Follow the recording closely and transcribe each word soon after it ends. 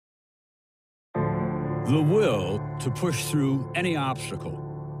The will to push through any obstacle.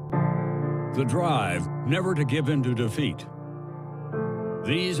 The drive never to give in to defeat.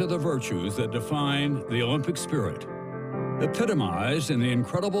 These are the virtues that define the Olympic spirit, epitomized in the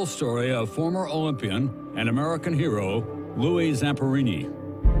incredible story of former Olympian and American hero, Louis Zamperini.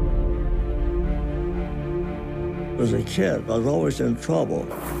 As a kid, I was always in trouble.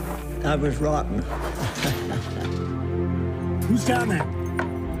 I was rotten. Who's down there?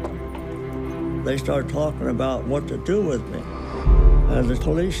 They started talking about what to do with me. And the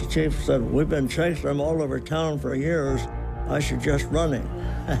police chief said, we've been chasing them all over town for years. I should just run him.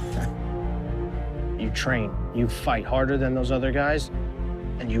 You train, you fight harder than those other guys,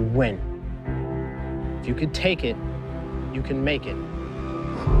 and you win. If you could take it, you can make it.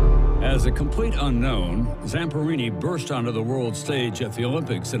 As a complete unknown, Zamperini burst onto the world stage at the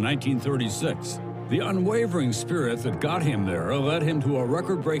Olympics in 1936. The unwavering spirit that got him there led him to a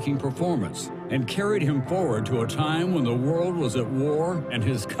record-breaking performance and carried him forward to a time when the world was at war and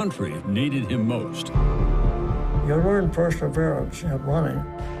his country needed him most. You learn perseverance in running.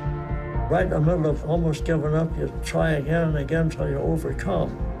 Right in the middle of almost giving up, you try again and again until you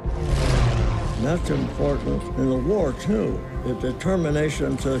overcome. And that's important in the war, too. The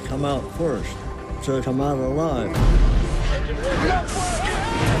determination to come out first, to come out alive.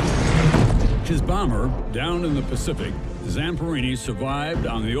 His bomber, down in the Pacific, Zamperini survived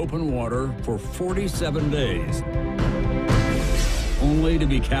on the open water for 47 days, only to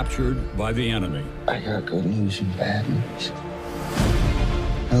be captured by the enemy. I got good news and bad news.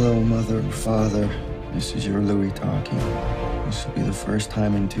 Hello, Mother and Father. This is your Louis talking. This will be the first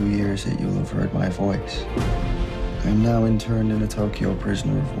time in 2 years that you'll have heard my voice. I am now interned in a Tokyo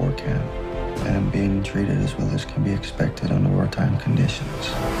prisoner of war camp. I am being treated as well as can be expected under wartime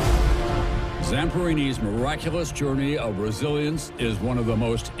conditions. Zamperini's miraculous journey of resilience is one of the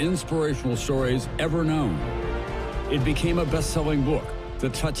most inspirational stories ever known. It became a best-selling book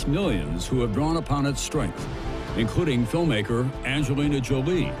that touched millions who have drawn upon its strength, including filmmaker Angelina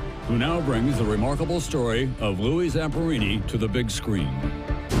Jolie, who now brings the remarkable story of Louis Zamperini to the big screen.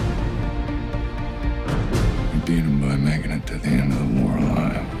 We beat him by making it to the end of the war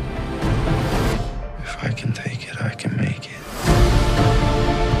alive. If I can take it, I can make it.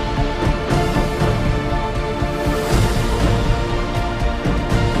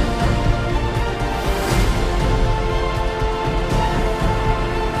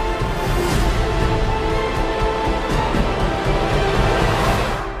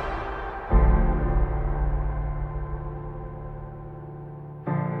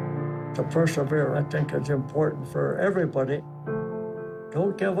 To persevere, I think, is important for everybody.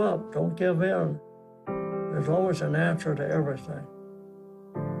 Don't give up. Don't give in. There's always an answer to everything.